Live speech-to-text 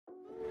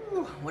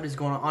What is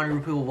going on,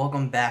 people?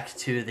 Welcome back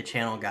to the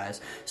channel,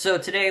 guys. So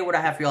today what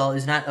I have for y'all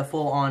is not a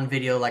full-on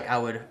video like I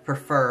would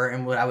prefer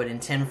and what I would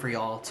intend for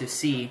y'all to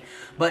see,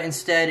 but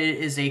instead it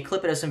is a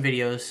clip of some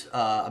videos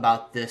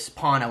about this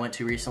pond I went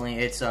to recently.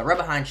 It's right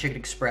behind Chicken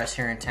Express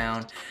here in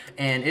town,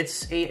 and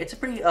it's a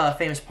pretty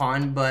famous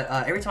pond, but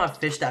every time I've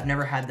fished I've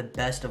never had the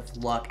best of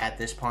luck at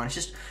this pond.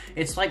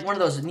 It's like one of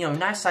those,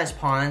 nice sized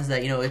ponds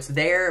that, it's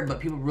there, but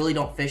people really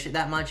don't fish it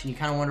that much, and you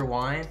kind of wonder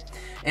why.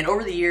 And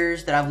over the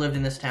years that I've lived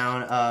in this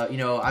town,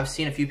 I've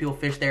seen a few people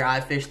fish there.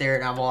 I've fished there,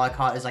 and all I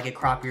caught is like a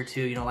crappie or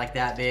two, like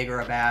that big, or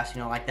a bass,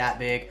 like that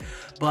big.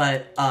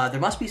 But there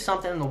must be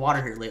something in the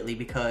water here lately,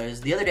 because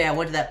the other day I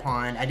went to that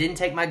pond. I didn't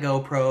take my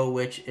GoPro,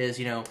 which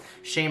is,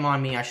 shame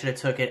on me. I should have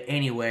took it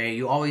anyway.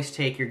 You always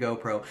take your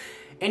GoPro.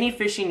 Any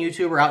fishing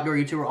YouTuber, outdoor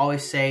YouTuber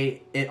always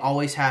say it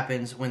always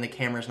happens when the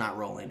camera's not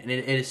rolling. And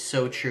it is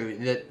so true.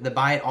 The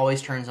bite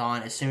always turns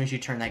on as soon as you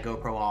turn that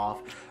GoPro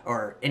off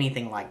or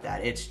anything like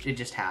that. It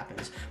just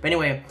happens. But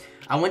anyway,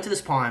 I went to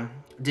this pond,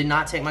 did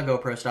not take my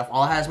GoPro stuff.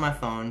 All I had is my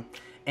phone,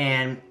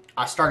 and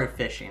I started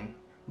fishing.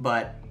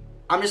 But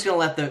I'm just going to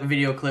let the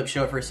video clip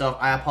show it for itself.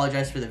 I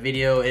apologize for the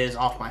video. It is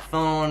off my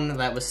phone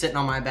that was sitting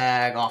on my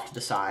bag off to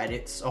the side.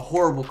 It's a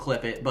horrible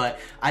clip but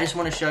I just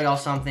want to show y'all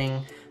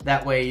something.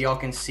 That way y'all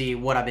can see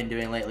what I've been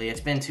doing lately. It's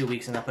been 2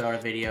 weeks since I put out a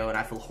video, and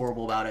I feel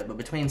horrible about it. But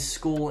between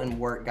school and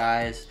work,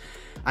 guys,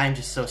 I'm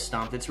just so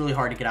stumped. It's really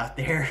hard to get out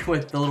there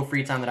with the little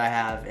free time that I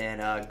have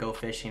and go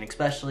fishing,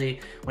 especially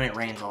when it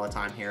rains all the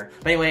time here.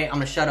 But anyway, I'm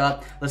gonna shut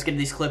up. Let's get to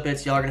these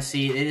clip-its. Y'all are gonna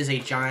see it is a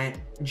giant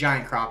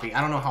crappie.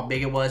 I don't know how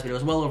big it was, but it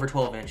was well over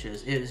 12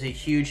 inches. It is a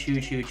huge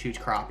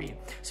crappie.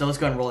 So let's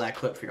go ahead and roll that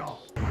clip for y'all.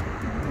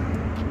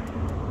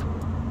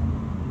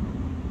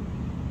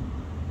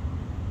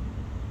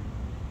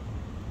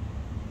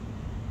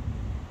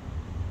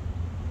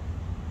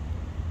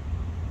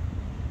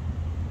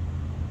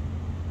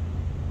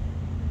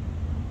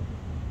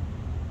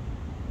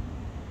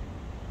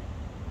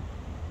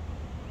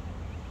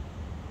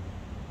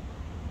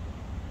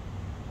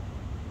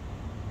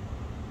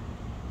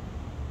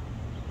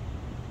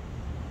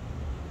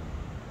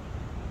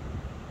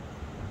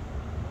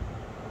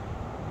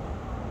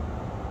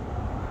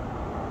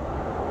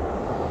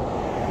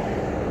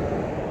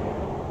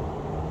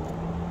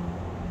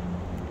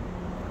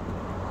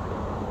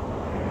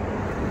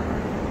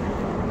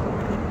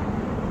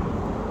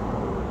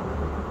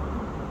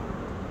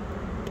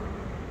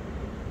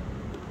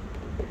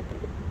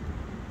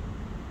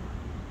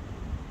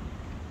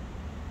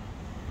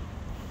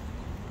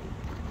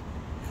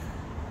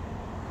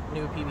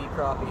 New PB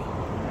crappie.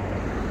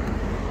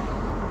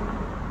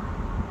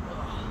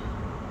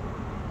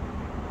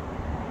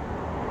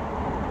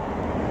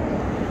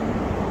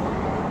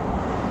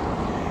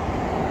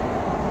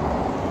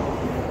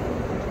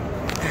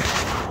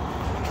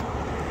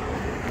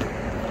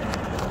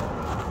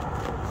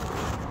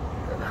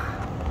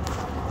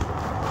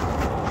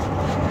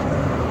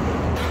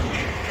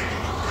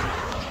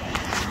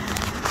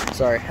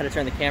 Sorry, had to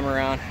turn the camera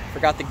around.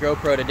 Forgot the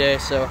GoPro today,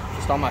 so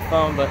just on my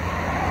phone, but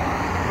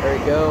there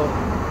we go.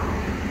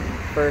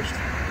 First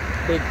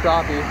big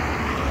crappie,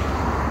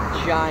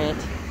 giant.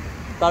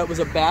 Thought it was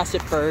a bass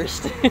at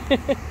first.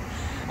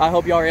 I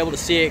hope y'all are able to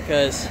see it,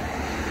 because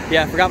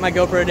yeah, I forgot my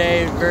GoPro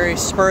today. Very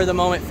spur of the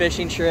moment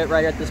fishing trip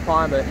right at this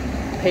pond, but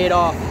paid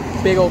off.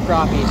 Big old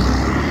crappie.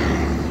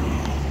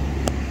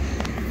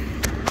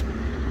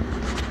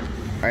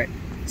 All right,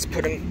 let's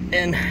put him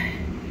in.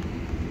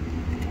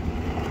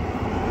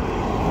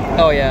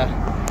 Oh yeah.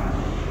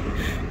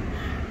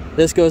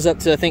 This goes up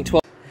to, I think,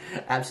 12.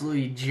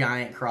 Absolutely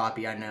giant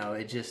crappie, I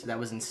know. That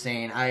was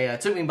insane.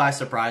 It took me by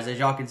surprise. As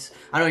y'all can,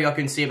 I know y'all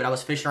couldn't see it, but I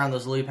was fishing around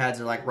those lily pads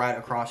that are like right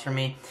across from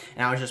me,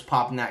 and I was just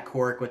popping that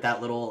cork with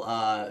that little,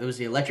 it was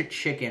the Electric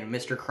Chicken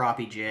Mr.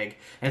 Crappie jig,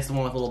 and it's the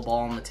one with a little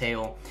ball on the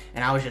tail,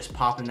 and I was just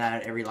popping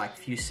that every like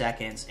few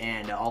seconds,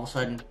 and all of a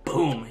sudden,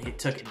 boom, he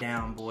took it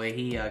down, boy.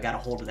 He got a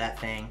hold of that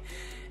thing.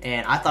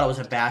 And I thought it was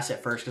a bass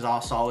at first, because all I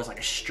saw was like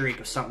a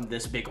streak of something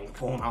this big.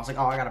 Boom! I was like,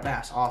 oh, I got a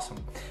bass,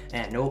 awesome.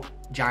 And nope,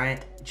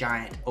 giant,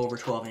 over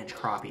 12-inch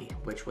crappie,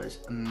 which was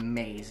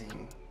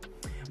amazing.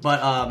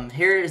 But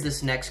here is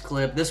this next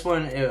clip. This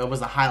one was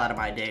the highlight of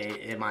my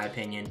day, in my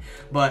opinion.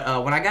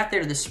 But when I got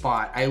there to this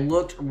spot, I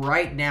looked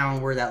right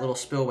down where that little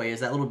spillway is,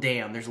 that little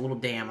dam. There's a little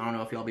dam. I don't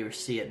know if y'all be able to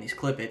see it in these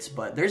clip-its,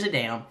 but there's a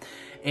dam.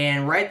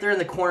 And right there in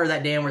the corner of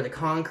that dam where the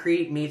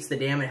concrete meets the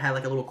dam, it had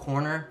like a little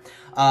corner.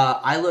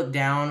 I looked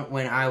down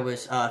when I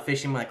was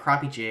fishing with a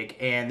crappie jig,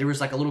 and there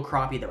was like a little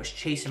crappie that was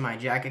chasing my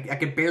jig. I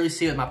could barely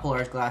see it with my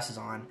Polarized glasses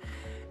on.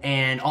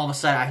 And all of a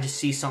sudden, I just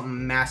see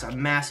something massive, a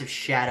massive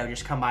shadow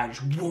just come by and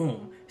just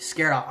boom,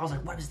 scared off. I was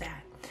like, what is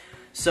that?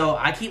 So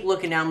I keep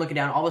looking down.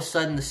 All of a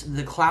sudden,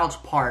 the clouds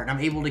part, and I'm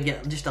able to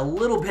get just a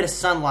little bit of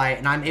sunlight,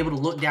 and I'm able to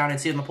look down and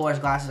see with my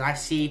Polarized glasses, and I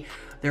see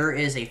there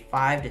is a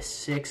 5 to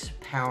 6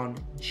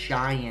 pound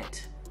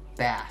giant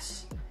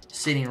bass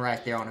sitting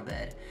right there on a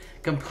bed.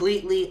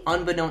 completely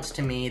unbeknownst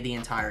to me the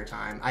entire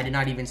time. I did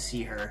not even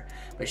see her,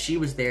 but she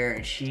was there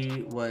and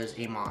she was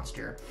a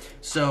monster.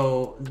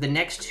 So the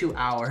next 2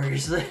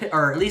 hours,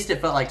 or at least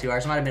it felt like 2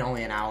 hours, it might have been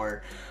only an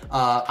hour,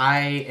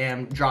 I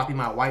am dropping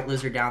my white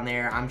lizard down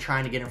there. I'm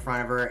trying to get in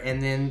front of her,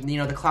 and then, you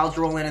know, the clouds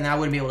roll in and I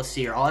wouldn't be able to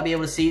see her. All I'd be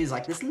able to see is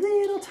like this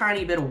little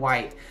tiny bit of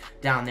white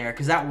down there,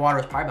 because that water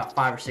was probably about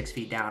 5 or 6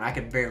 feet down. I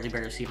could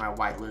barely see my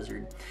white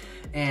lizard.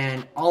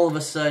 And all of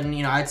a sudden,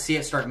 you know, I'd see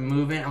it start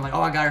moving. I'm like,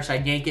 oh, I got her, so I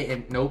yank it,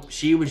 and nope,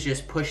 she was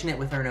just pushing it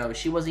with her nose.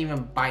 She wasn't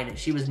even biting it.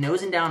 She was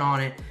nosing down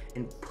on it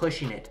and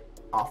pushing it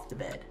off the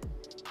bed.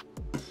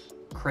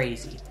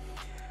 Crazy.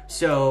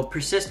 So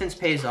persistence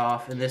pays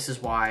off, and this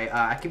is why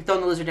I keep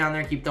throwing the lizard down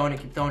there, keep throwing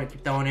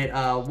it.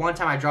 One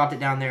time I dropped it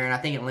down there, and I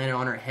think it landed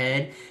on her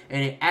head,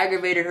 and it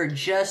aggravated her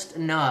just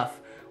enough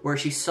where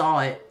she saw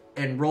it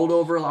and rolled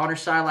over on her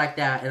side like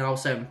that, and all of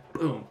a sudden,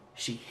 boom,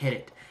 she hit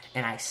it.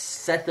 And I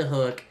set the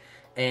hook,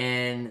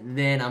 and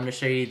then I'm going to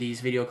show you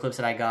these video clips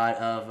that I got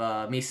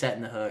of me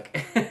setting the hook.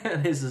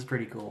 This is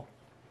pretty cool.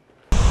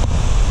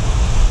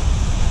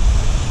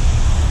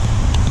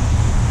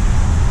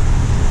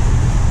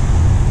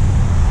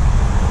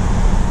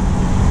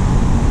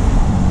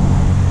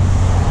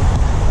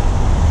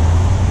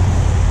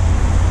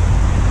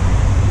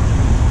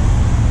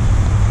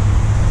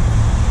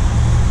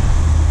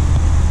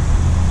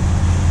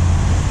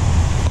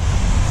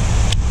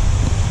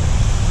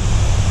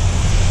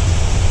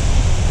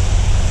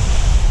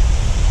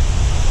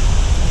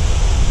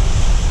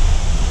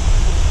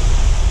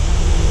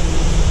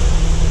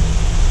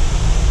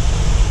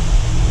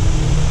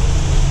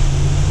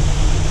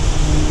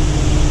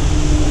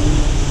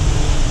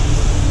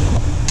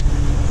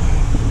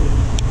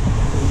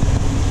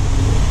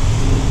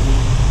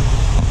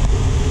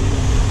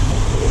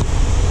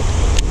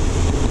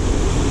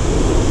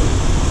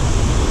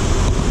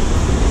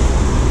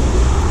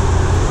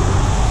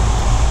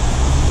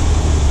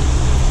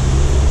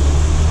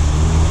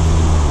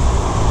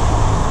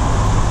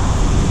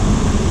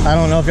 I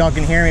don't know if y'all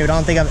can hear me, but I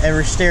don't think I've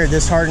ever stared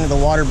this hard into the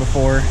water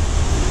before.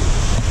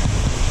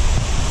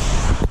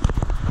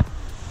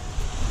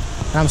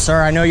 I'm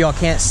sorry, I know y'all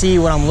can't see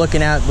what I'm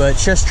looking at, but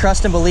just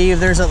trust and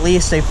believe there's at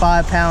least a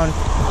 5-pound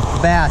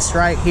bass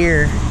right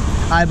here,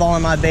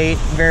 eyeballing my bait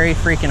very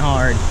freaking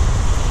hard.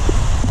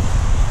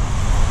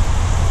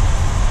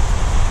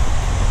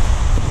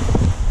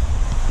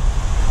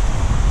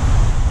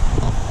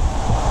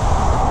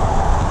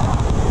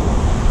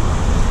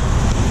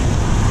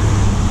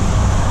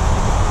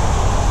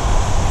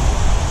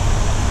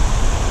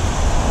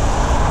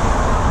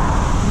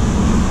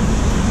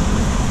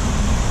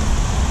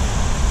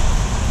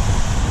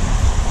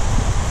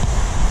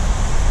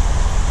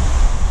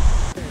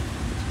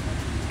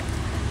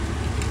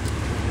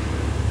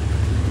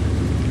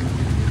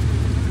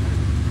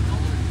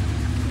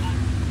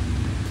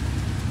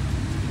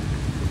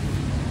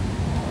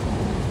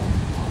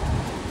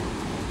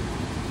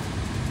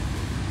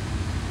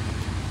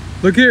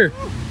 Look here.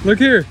 Look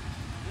here.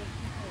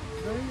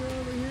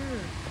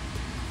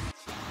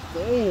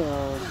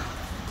 Damn.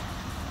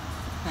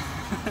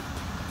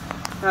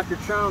 After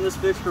trying this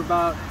fish for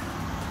about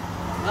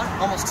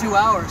almost 2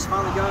 hours,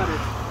 finally got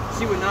it.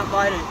 She would not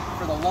bite it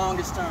for the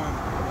longest time.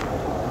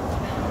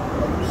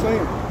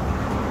 Same.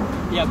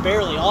 Yeah,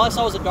 barely. All I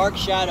saw was a dark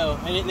shadow,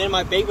 and then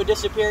my bait would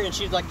disappear, and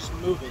she'd like just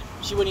move it.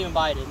 She wouldn't even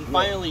bite it. And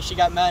finally, she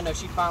got mad enough.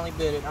 She finally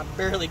bit it. I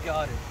barely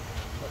got it.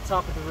 The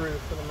top of the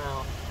roof for the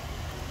mouth.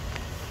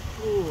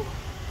 Ooh.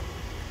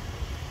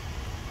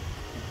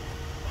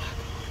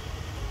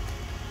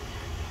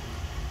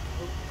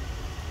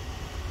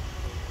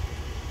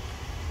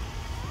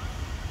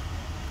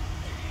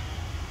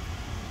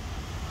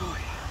 Oh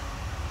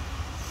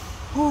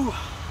yeah. Ooh.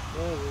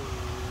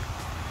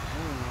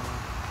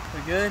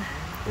 We good?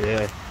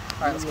 Yeah.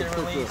 All right, let's get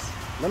a release.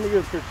 Let me get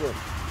a picture.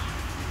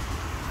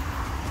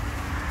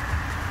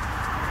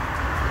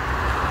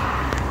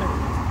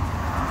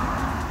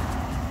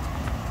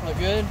 Look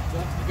good?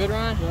 Yeah. You good,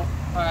 Ryan? Yeah.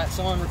 All right,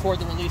 someone record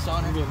the release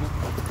on her.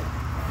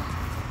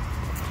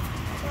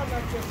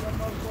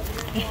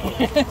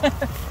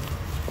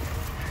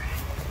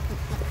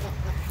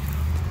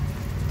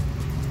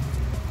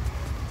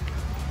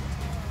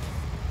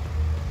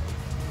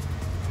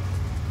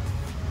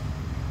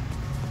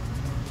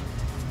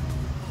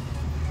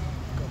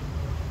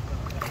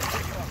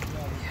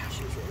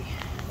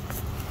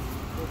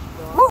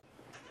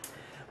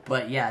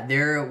 But yeah,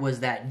 there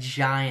was that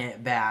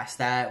giant bass.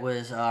 That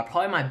was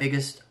probably my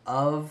biggest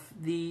of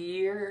the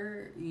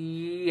year.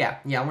 Yeah,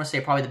 I want to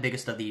say probably the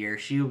biggest of the year.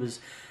 She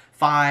was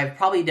 5,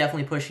 probably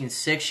definitely pushing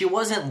 6. She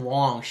wasn't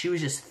long. She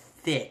was just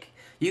thick.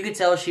 You could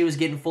tell she was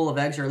getting full of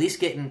eggs, or at least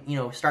getting, you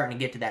know, starting to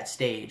get to that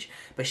stage.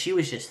 But she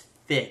was just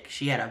thick.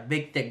 She had a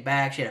big, thick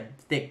back. She had a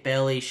thick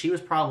belly. She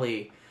was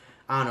probably,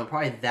 I don't know,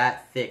 probably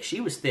that thick. She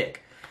was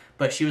thick,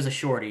 but she was a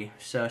shorty.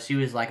 So she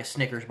was like a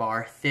Snickers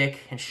bar,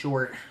 thick and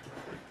short.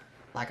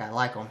 Like I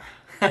like them.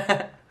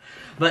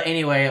 But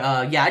anyway,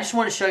 yeah, I just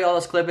want to show y'all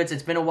this clippets.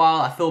 It's been a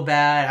while. I feel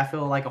bad. I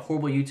feel like a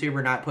horrible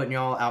YouTuber not putting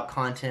y'all out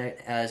content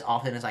as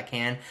often as I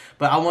can.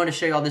 But I wanted to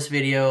show y'all this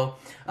video.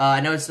 I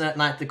know it's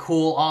not the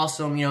cool,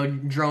 awesome, you know,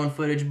 drone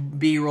footage,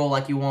 B-roll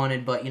like you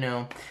wanted, but, you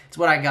know, it's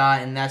what I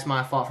got, and that's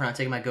my fault for not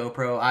taking my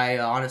GoPro. I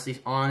honestly,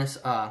 what's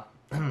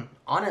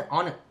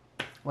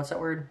that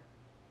word?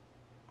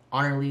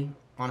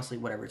 Honestly,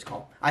 whatever it's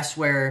called. I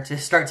swear to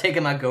start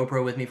taking my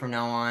GoPro with me from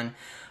now on.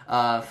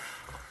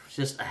 It's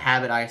just a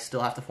habit I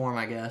still have to form,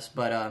 I guess.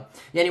 But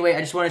anyway,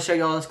 I just want to show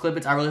you all these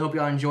clippets. I really hope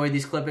y'all enjoyed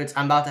these clippets.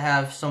 I'm about to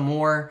have some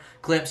more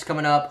clips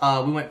coming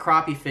up. We went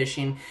crappie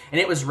fishing,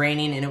 and it was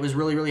raining, and it was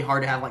really, really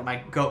hard to have like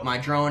my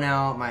drone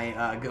out,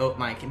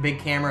 my big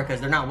camera, because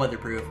they're not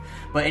weatherproof.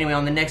 But anyway,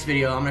 on the next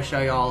video, I'm gonna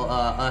show y'all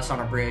us on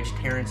a bridge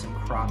tearing some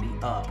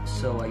crappie up.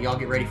 So y'all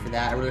get ready for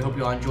that. I really hope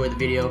y'all enjoyed the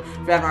video. If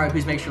you haven't already,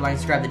 please make sure to like and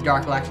subscribe to the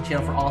Dark Relaxing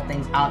channel for all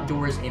things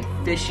outdoors and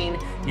fishing.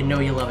 You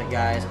know you love it,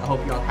 guys. I hope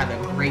y'all have a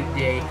great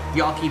day.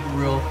 Y'all keep it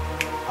real.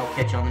 I'll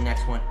catch you on the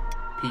next one.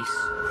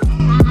 Peace.